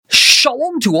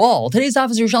Shalom to all. Today's daf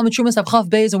is Yerushalmי Terumos Chaf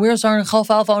Beis, and we are starting Chaf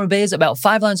Alpha on Beis about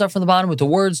 5 lines up from the bottom with the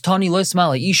words Tani Lo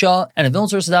Yisma Isha, and a Vilna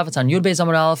source daf it's on Yud Beis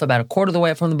Amud Aleph about a quarter of the way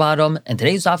up from the bottom. And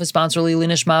today's daf is sponsored Li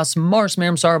Nishmas Mars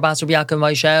Miriam Sarah Bas Rabbi Yaakov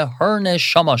Moshe. Her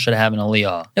neshama should have an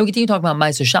aliyah. Now we continue talking about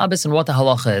Ma'aser Shabbos and what the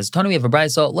halacha is. Tani, we have a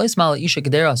brayso Lo Yisma Isha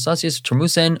Kedera Asasius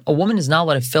Termusin. A woman is not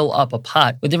allowed to fill up a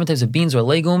pot with different types of beans or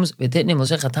legumes V'titnim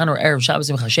L'Shechatan or Erev Shabbos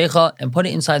Im Chashecha and put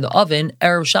it inside the oven.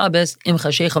 Erev Shabbos Im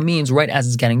Chashecha means right as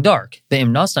it's getting dark. Ve'im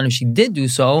Nastan, if she did do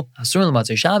so, Asur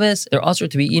l'Matzah Shabbos, they're also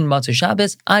to be eaten Matzah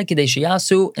Shabbos ad Kedei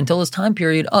Sheyasu until this time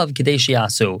period of Kedei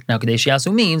Sheyasu. Now Kedei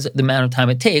Sheyasu means the amount of time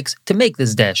it takes to make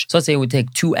this dish. So let's say it would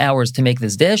take 2 hours to make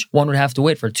this dish. One would have to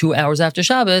wait for 2 hours after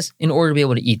Shabbos in order to be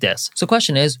able to eat this. So the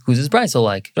question is, who's this brayso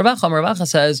like? Rav Acha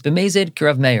says, B'mezid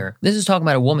Rav Meir. This is talking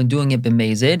about a woman doing it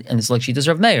b'mezid, and this is like Shitas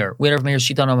Rav Meir. We had Rav Meir's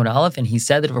Shita on Amud Aleph, and he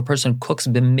said that if a person cooks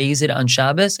b'mezid on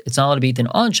Shabbos, it's not allowed to be eaten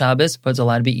on Shabbos, but it's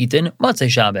allowed to be eaten Matzah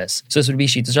Shabbos. So this would be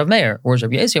Shitas Rav Meir. Whereas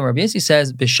Rabbi Yossi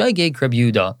says, B'shaygeg Reb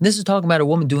Yehuda. This is talking about a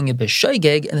woman doing it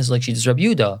b'shaygeg, and this is like Shitas Reb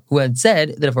Yehuda, who had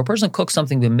said that if a person cooks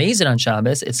something b'mezid on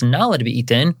Shabbos, it's not allowed to be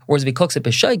eaten, whereas if he cooks it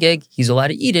b'shaygeg, he's allowed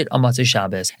to eat it on Matzah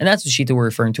Shabbos. And that's the Shita we're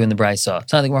referring to in the Brisa.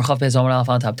 So I think Chaf Beis Amud Aleph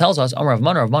on top tells us, Rav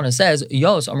Mana says,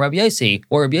 Yos Rabbi Yossi.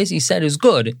 What Rabbi Yossi said is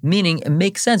good, meaning it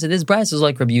makes sense that this Brisa is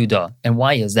like Reb Yehuda. And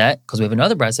why is that? Because we have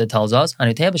another Brisa that tells us, on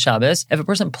Eiteh Shabbos, if a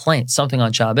person plants something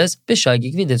on Shabbos, b'shaygeg,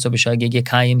 if he did so b'shaygeg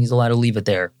Yekayim, he's allowed to leave it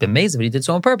there. B'mezid, if he did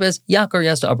so on purpose, Yakar, he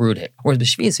has to uproot it. Whereas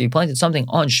b'shvius, if he planted something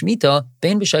on Shemitah,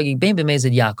 bein b'shaygeg, bein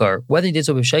b'mezid Yakar. Whether he did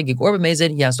so b'shaygeg or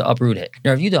b'mezid, he has to uproot it.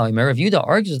 Now Rav Yehuda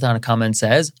argues with on a comment and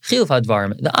says, Chiluf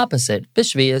hadvarim, the opposite.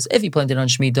 B'shvius, if he planted on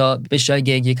Shemitah,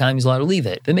 b'shaygeg Yekayim, he's allowed to leave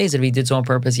it. B'mezid, if he did so on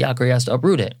purpose, Yakar, he has to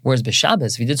uproot it. Whereas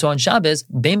b'Shabbos, if he did so on Shabbos,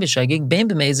 bein b'shaygeg, bein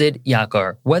b'mezid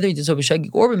Yakar. Whether he did so b'shaygeg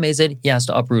or b'mezid, he has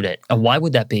to uproot it. And why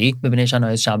would that be? B'bnei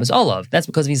Shana Shabbos olav. That's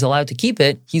because if he's allowed to keep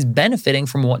it, he's benefiting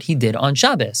from what he did on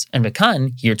Shabbos. And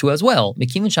v'kan, here too as well.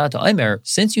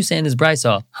 Since you say in this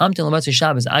brisa, Hamtil Matzah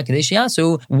Shabbos ad Kedei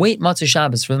Sheyasu, wait Matzah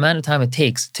Shabbos for the amount of time it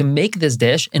takes to make this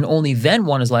dish, and only then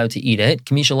one is allowed to eat it.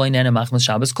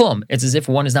 It's as if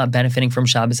one is not benefiting from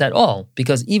Shabbos at all,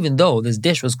 because even though this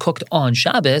dish was cooked on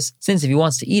Shabbos, since if he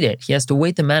wants to eat it, he has to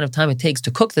wait the amount of time it takes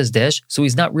to cook this dish, so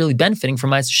he's not really benefiting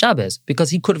from Matzah Shabbos, because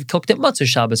he could have cooked it Matzah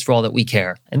Shabbos for all that we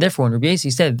care. And therefore, when Rabbi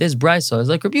Yossi said this brisa is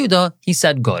like Rabbi Yehuda, he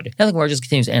said good. Now the Gemara just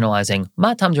continues analyzing.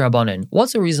 Matam de Rabbanan.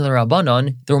 What's the reason the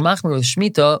Rabbanan they were machmir with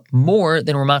Shemitah more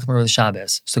than were machmir with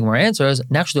Shabbos? So the Gemara answers,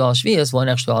 Nechshdu al Shvius, lo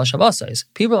nechshdu al Shabbosais.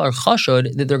 People are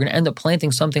chashud that they're going to end up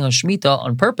planting something on Shemitah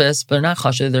on purpose, but they're not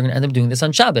chashud that they're going to end up doing this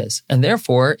on Shabbos. And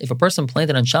therefore, if a person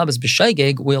planted on Shabbos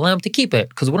b'shaygeg, we allow him to keep it,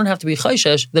 because it wouldn't have to be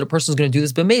chayshesh that a person is going to do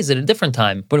this b'mezid at a different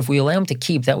time. But if we allow him to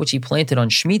keep that which he planted on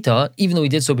Shemitah, even though he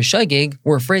did so b'shaygeg,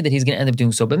 we're afraid that he's going to end up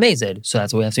doing so b'mezid. So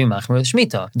that's why we have to be machmir with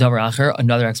Shemitah. Davar acher,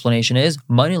 another explanation is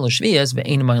manin l'shviyas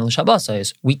ve'ein manin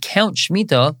l'shabbosais. We count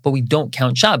Shemitah, but we don't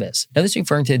count Shabbos. Now this is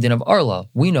referring to the din of Arla.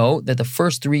 We know that the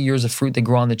first 3 years of fruit that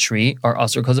grow on the tree are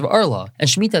usher because of Arla, and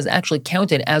Shemitah is actually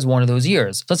counted as one of those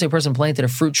years. So let's say a person planted a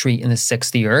fruit tree in the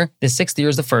 6th year. The 6th year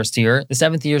is the 1st year, the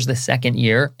 7th year is the 2nd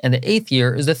year, and the 8th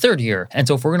year is the 3rd year. And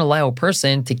so if we're going to allow a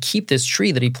person to keep this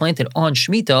tree that he planted on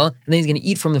Shemitah, and then he's going to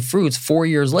eat from the fruits 4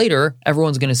 years later,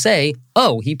 everyone's going to say,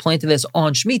 oh, he planted this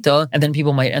on Shemitah, and then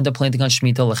people might end up planting on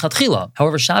Shemitah lechatchila.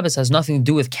 However, Shabbos has nothing to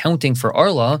do with counting for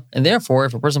Arla, and therefore,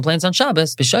 if a person plants on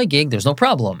Shabbos, b'shaygeg, there's no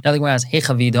problem. Now the Gemara asks, hey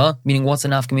chavida, meaning what's the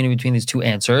nafkamina between these two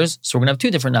answers? So we're going to have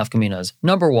two different nafkaminas.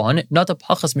 Number one, not a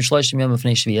pachas mishloshim yom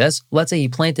lefnei shviyas. Let's say he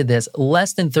planted this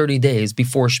less than 30 days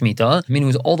before Shemitah, meaning it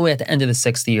was all the way at the end of the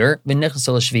 6th year,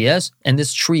 and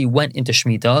this tree went into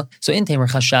Shemitah. So in Tamer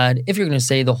Chashad, if you're going to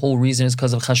say the whole reason is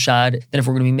because of Chashad, then if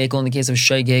we're going to be makel in the case of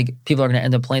shaygeg, people are going to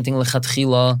end up planting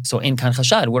lechatchila. So in kan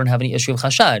Chashad, we don't have any issue of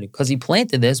Chashad, because he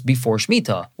planted this before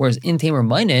Shemitah. Whereas in Tamer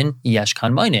Mainin, yesh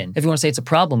kan Mainin. If you want to say it's a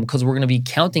problem, because we're going to be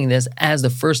counting this as the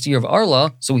first year of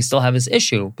Arla, so we still have this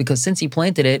issue, because since he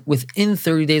planted it within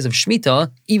 30 days of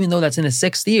Shemitah, even though that's in the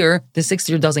 6th year, the 6th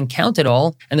year doesn't count at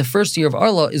all, and the first year of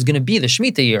Arla is going to be the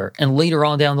Shemitah year. And later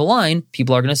on down the line,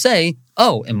 people are going to say,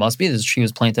 oh, it must be this tree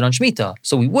was planted on Shemitah.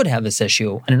 So we would have this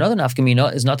issue. And another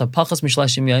nafkamina is not a pachas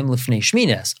mishlashim yom lifnei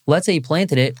shmines. Let's say he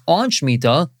planted it on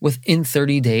Shemitah within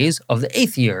 30 days of the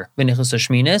 8th year. V'nechus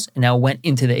shmines, and now went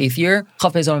into the 8th year.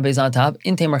 Chaf bezon bezon tab,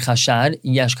 in temer chashad,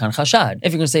 yesh kan chashad.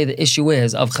 If you're going to say the issue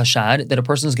is of chashad, that a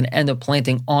person is going to end up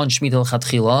planting on Shemitah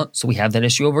l'chatchila, so we have that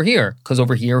issue over here, because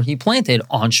over here he planted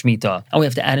on Shemitah. And we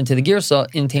have to add into the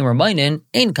girsa, in temer mainin,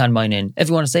 ein kan mainin. If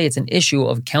you want to say it's an issue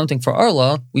of counting for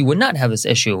Arla, we would not have this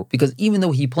issue, because even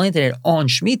though he planted it on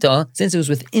Shemitah, since it was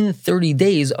within 30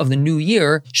 days of the new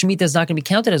year, Shemitah is not going to be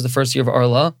counted as the first year of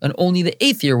Arla, and only the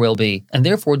 8th year will be. And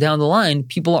therefore, down the line,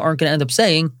 people aren't going to end up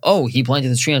saying, oh, he planted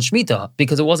this tree on Shemitah,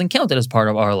 because it wasn't counted as part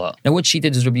of Arla. Now, which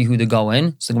Shita does Rabbi Yehuda go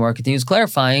in? So the Gemara continues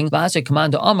clarifying, that's the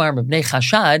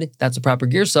proper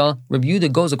girsa. Rabbi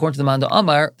Yehuda goes according to the Manda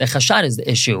Amar, that Chashad is the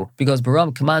issue, because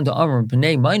Baram Kamanda Amar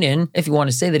B'nei Mainin, if you want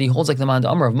to say that he holds like the Manda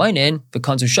Amar of Mainin,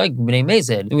 V'kanzu Shaygig B'nei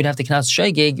Mezid, we would have to knas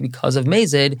Shaygig because of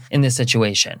Mezid in this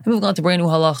situation. And we've gone to brand new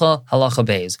halacha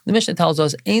Beis. The Mishnah tells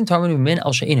us, Ein Tarminu Min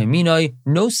Al She'ina Minai,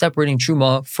 no separating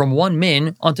Truma from one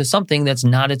min onto something that's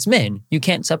not its min. You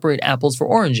can't separate apples for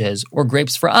oranges or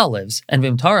grapes for olives. And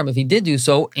Vim Taram, if he did do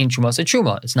so, Ein Truma Se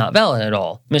Truma. It's not valid at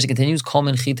all. The Mishnah continues, Kol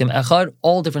Min Chitim Echad,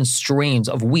 all different strains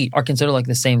of wheat are considered like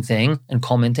the same thing, and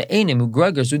Kol Min Te'enim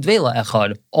Ugragers Udvela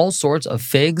Echad, all sorts of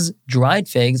figs, dried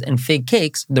figs, and fig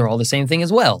cakes, they're all the same thing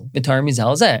as well. V'Taram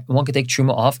Mizal Zeh, one could take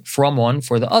Truma off from one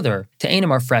for the other.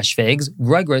 Te'enim are fresh figs,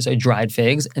 Gregors are dried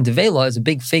figs, and Devela is a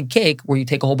big fig cake where you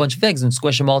take a whole bunch of figs and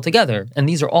squish them all together. And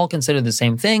these are all considered the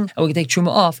same thing, and we can take Truma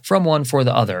off from one for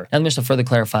the other. And the Mishnah further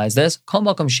clarifies this. Kol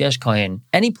Makom Sheyesh Kayin,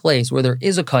 any place where there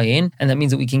is a Kayin, and that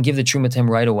means that we can give the Truma to him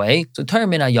right away. So Tar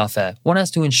Min HaYafeh, one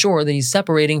has to ensure that he's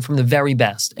separating from the very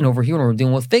best. And over here, when we're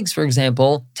dealing with figs, for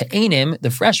example, Te'enim,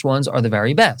 the fresh ones, are the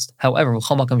very best. However,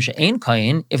 Kol Makom She'ein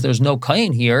Kayin, if there's no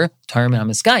Kayin here, Tar Min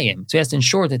HaMiskayim. So he has to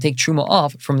ensure to take Truma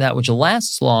off from that which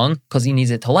lasts long, because he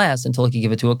needs it to last until he can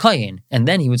give it to a Kayin. And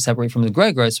then he would separate from the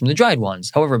Gregors from the dried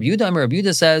ones. However, Rabbi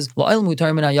Yehuda says,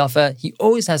 he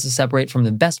always has to separate from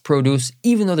the best produce,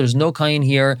 even though there's no Kayin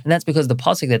here. And that's because the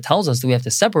pasuk that tells us that we have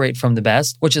to separate from the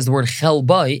best, which is the word chel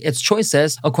bai, its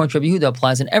choices, according to Rabbi Yehuda,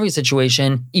 applies in every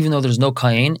situation, even though there's no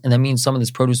Kayin. And that means some of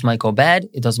this produce might go bad.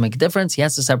 It doesn't make a difference. He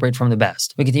has to separate from the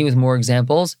best. We continue with more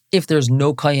examples. If there's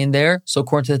no Kayin there, so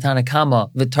according to the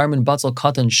Tanakama, v'tarmin batzal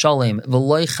katan shalem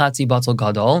v'loy chatzi batzal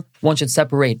gadol, one should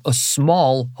separate a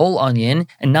small whole onion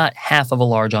and not half of a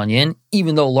large onion.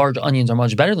 Even though large onions are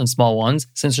much better than small ones,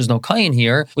 since there's no kayin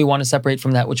here, we want to separate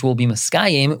from that which will be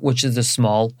maskayim, which is the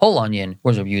small whole onion.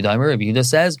 Whereas Rabbi Yehuda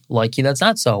says, likely that's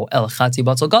not so. El chatzi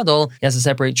batzal gadol, he has to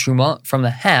separate truma from the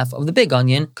half of the big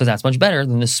onion, because that's much better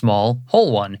than the small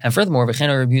whole one. And furthermore, Rabbi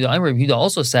Yehuda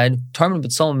also said, Tarmin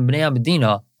b'tzolim b'nei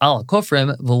Medina, al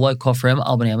kofrim v'loy kofrim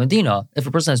al b'nei Medina. If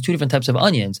a person has two different types of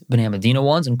onions, b'nei Medina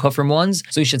ones and kofrim ones,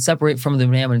 so he should separate from the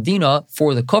b'nei Medina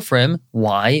for the kofrim.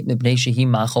 Why? Mipnei shehi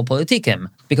machol politikim.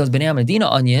 Because b'nei Medina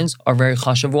onions are very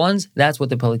chashav ones. That's what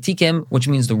the politikim, which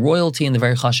means the royalty and the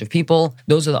very chashav people,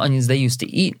 those are the onions they used to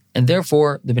eat. And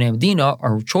therefore, the b'nei Medina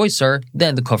are choicer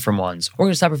than the kofrim ones. We're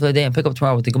going to stop here for the day and pick up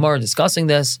tomorrow with the Gemara discussing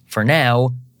this. For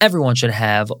now, everyone should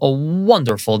have a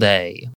wonderful day.